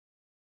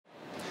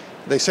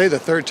They say the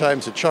third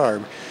time's a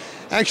charm.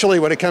 Actually,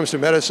 when it comes to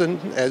medicine,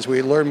 as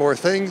we learn more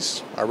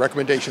things, our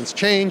recommendations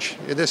change.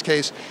 In this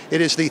case,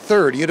 it is the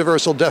third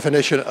universal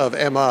definition of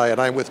MI, and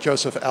I'm with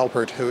Joesph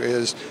Alpert, who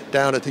is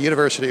down at the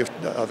University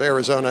of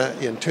Arizona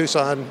in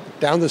Tucson,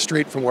 down the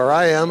street from where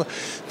I am.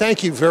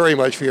 Thank you very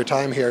much for your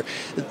time here.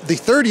 The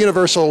third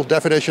universal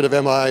definition of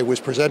MI was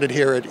presented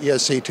here at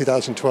ESC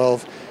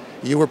 2012.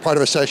 You were part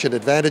of a session,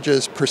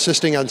 Advantages,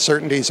 Persisting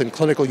Uncertainties, and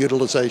Clinical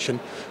Utilization.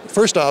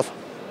 First off,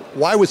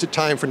 why was it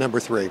time for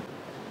number 3?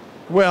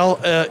 Well,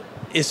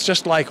 it's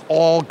just like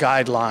all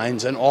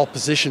guidelines and all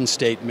position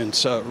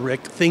statements,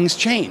 Rick, things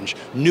change.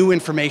 New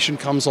information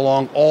comes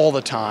along all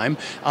the time,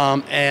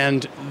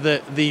 and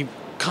the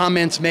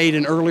comments made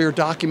in earlier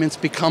documents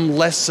become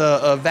less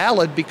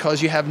valid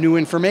because you have new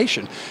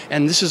information.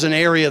 And this is an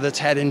area that's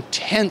had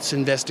intense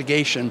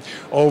investigation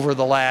over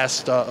the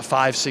last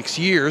 5-6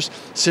 years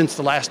since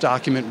the last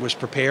document was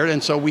prepared,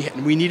 and so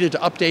we needed to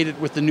update it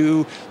with the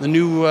new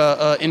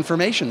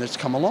information that's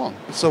come along.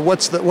 So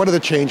what are the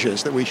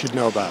changes that we should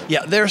know about?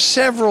 Yeah, there are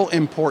several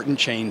important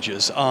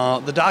changes.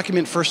 The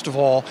document, first of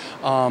all,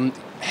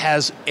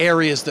 has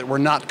areas that were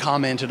not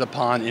commented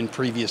upon in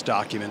previous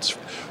documents.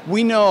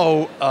 We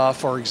know,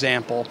 for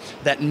example,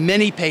 that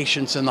many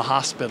patients in the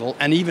hospital,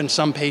 and even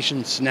some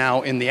patients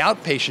now in the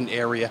outpatient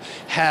area,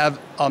 have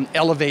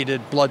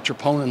elevated blood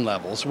troponin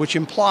levels, which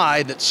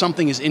imply that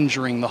something is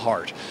injuring the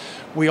heart.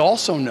 We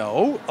also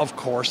know, of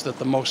course, that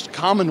the most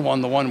common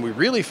one, the one we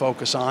really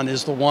focus on,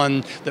 is the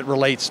one that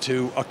relates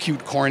to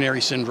acute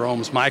coronary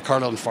syndromes,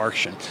 myocardial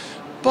infarction.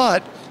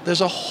 But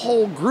there's a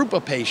whole group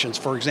of patients,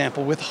 for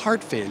example, with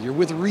heart failure,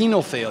 with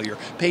renal failure,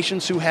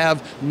 patients who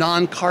have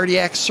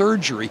non-cardiac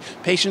surgery,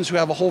 patients who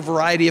have a whole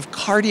variety of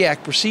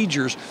cardiac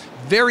procedures,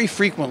 very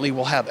frequently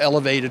will have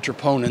elevated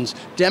troponins,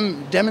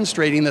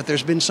 demonstrating that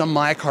there's been some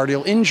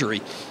myocardial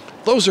injury.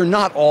 Those are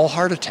not all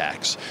heart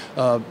attacks.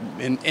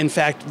 In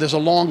fact, there's a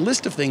long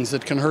list of things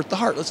that can hurt the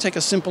heart. Let's take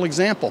a simple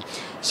example.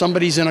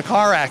 Somebody's in a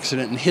car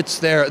accident and hits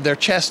their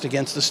chest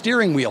against the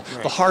steering wheel.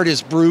 Right. The heart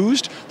is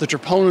bruised, the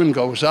troponin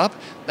goes up.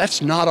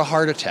 That's not a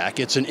heart attack.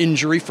 It's an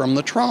injury from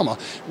the trauma.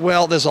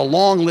 Well, there's a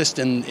long list,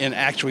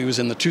 actually it was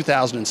in the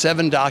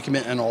 2007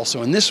 document and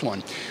also in this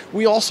one.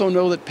 We also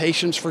know that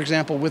patients, for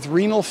example, with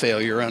renal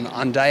failure and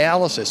on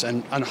dialysis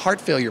and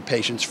heart failure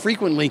patients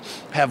frequently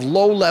have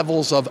low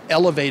levels of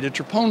elevated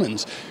troponins.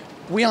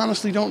 We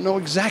honestly don't know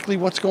exactly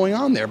what's going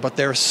on there, but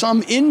there's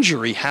some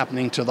injury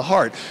happening to the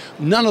heart.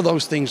 None of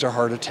those things are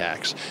heart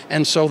attacks.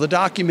 And so the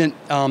document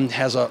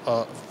has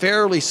a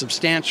fairly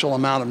substantial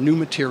amount of new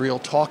material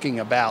talking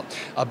about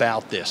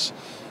this.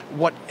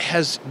 What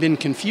has been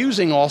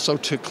confusing also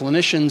to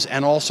clinicians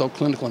and also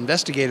clinical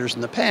investigators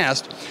in the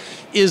past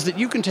is that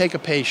you can take a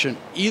patient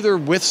either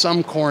with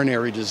some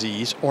coronary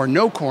disease or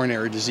no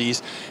coronary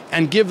disease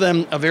and give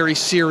them a very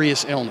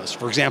serious illness,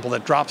 for example,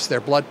 that drops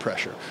their blood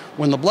pressure.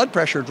 When the blood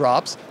pressure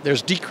drops,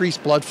 there's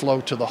decreased blood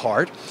flow to the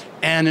heart,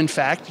 and in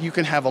fact, you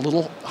can have a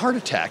little heart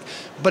attack.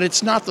 But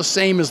it's not the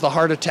same as the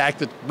heart attack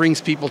that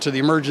brings people to the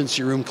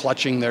emergency room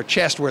clutching their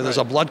chest where there's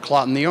a blood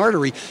clot in the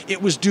artery.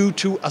 It was due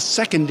to a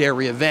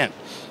secondary event.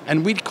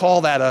 And we'd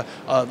call that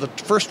the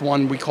first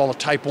one we call a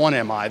type 1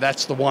 MI.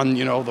 That's the one,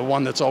 the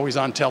one that's always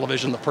on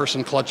television, the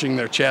person clutching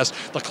their chest,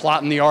 the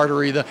clot in the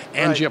artery, the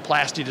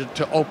angioplasty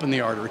to open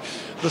the artery.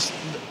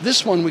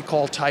 This one we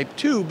call type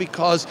 2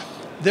 because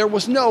there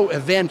was no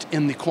event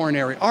in the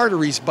coronary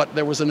arteries, but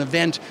there was an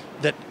event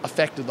that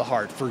affected the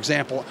heart. For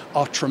example,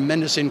 a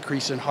tremendous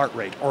increase in heart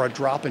rate or a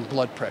drop in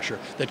blood pressure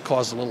that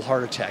caused a little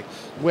heart attack.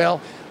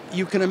 Well,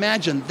 you can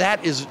imagine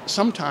that is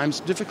sometimes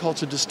difficult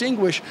to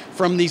distinguish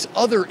from these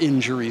other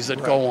injuries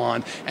that go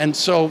on. And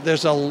so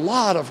there's a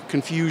lot of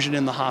confusion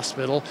in the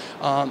hospital.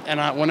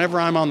 Whenever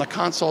I'm on the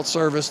consult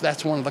service,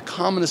 that's one of the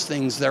commonest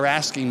things they're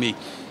asking me.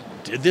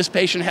 Did this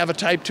patient have a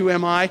type 2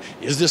 MI?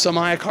 Is this a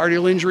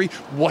myocardial injury?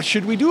 What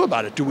should we do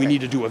about it? Do we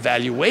need to do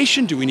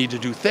evaluation? Do we need to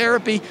do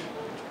therapy?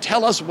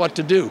 Tell us what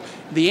to do.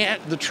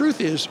 The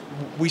truth is,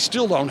 we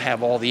still don't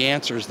have all the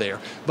answers there,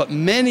 but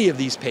many of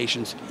these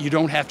patients, you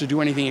don't have to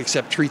do anything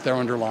except treat their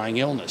underlying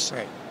illness.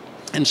 Right.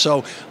 And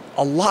so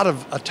a lot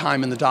of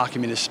time in the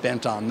document is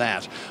spent on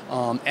that.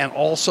 And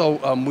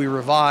also, we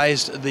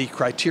revised the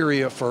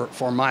criteria for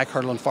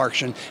myocardial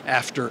infarction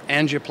after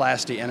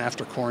angioplasty and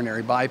after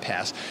coronary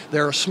bypass.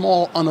 There are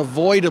small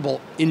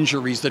unavoidable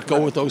injuries that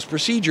go with those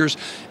procedures,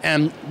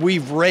 and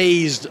we've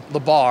raised the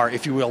bar,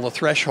 if you will, the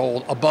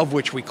threshold above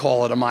which we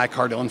call it a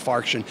myocardial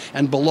infarction,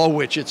 and below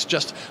which it's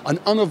just an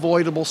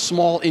unavoidable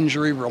small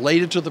injury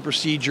related to the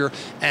procedure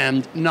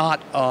and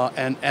not a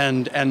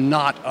myocardial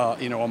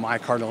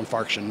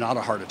infarction, not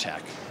a heart attack.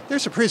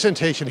 There's a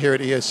presentation here at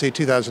ESC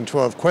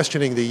 2012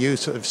 questioning the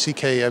use of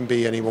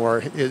CKMB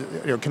anymore.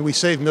 Can we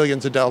save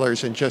millions of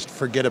dollars and just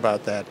forget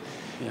about that?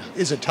 Yeah.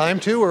 Is it time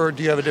to, or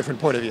do you have a different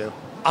point of view?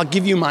 I'll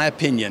give you my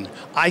opinion.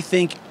 I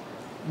think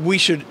we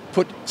should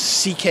put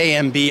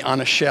CKMB on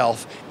a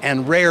shelf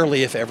and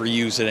rarely, if ever,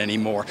 use it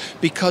anymore,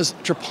 because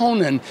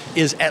troponin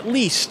is at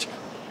least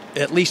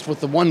at least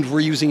with the ones we're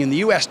using in the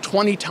US,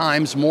 20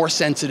 times more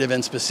sensitive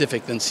and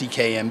specific than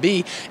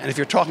CKMB. And if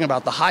you're talking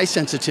about the high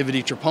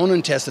sensitivity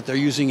troponin test that they're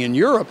using in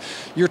Europe,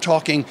 you're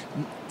talking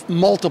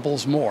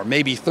multiples more,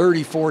 maybe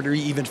 30, 40,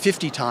 even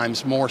 50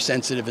 times more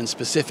sensitive and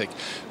specific.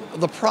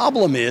 The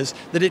problem is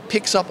that it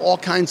picks up all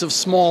kinds of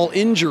small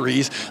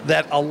injuries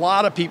that a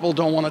lot of people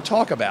don't want to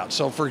talk about.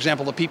 So for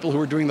example, the people who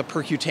are doing the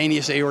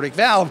percutaneous aortic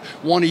valve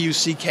want to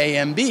use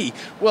CKMB.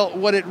 Well,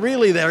 what it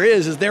really there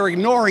is they're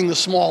ignoring the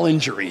small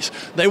injuries.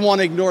 They want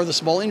to ignore the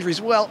small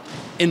injuries. Well,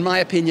 in my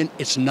opinion,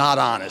 it's not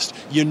honest.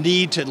 You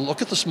need to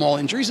look at the small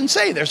injuries and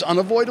say there's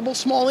unavoidable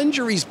small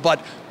injuries,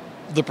 but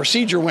the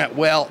procedure went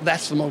well.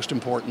 That's the most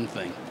important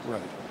thing.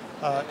 Right.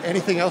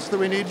 Anything else that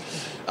we need?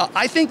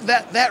 I think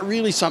that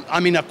really I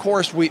mean, of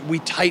course, we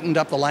tightened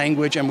up the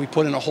language and we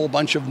put in a whole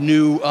bunch of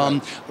new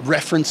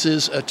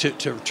references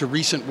to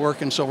recent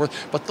work and so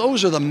forth. But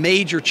those are the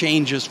major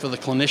changes for the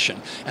clinician.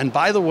 And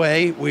by the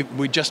way,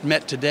 we just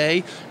met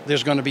today.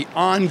 There's going to be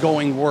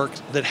ongoing work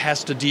that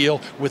has to deal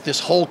with this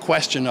whole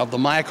question of the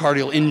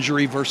myocardial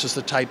injury versus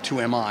the type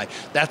 2 MI.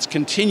 That's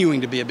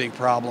continuing to be a big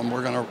problem.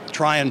 We're going to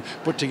try and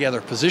put together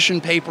a position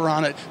paper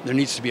on it. There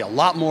needs to be a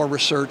lot more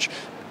research,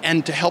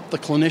 and to help the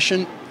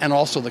clinician and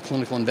also the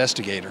clinical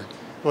investigator.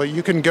 Well,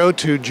 you can go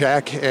to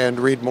JACC and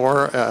read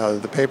more,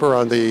 the paper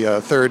on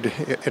the third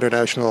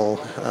international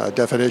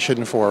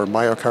definition for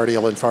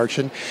myocardial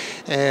infarction.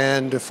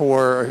 And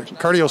for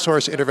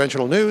CardioSource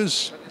Interventional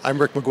News,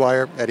 I'm Rick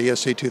McGuire at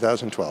ESC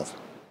 2012.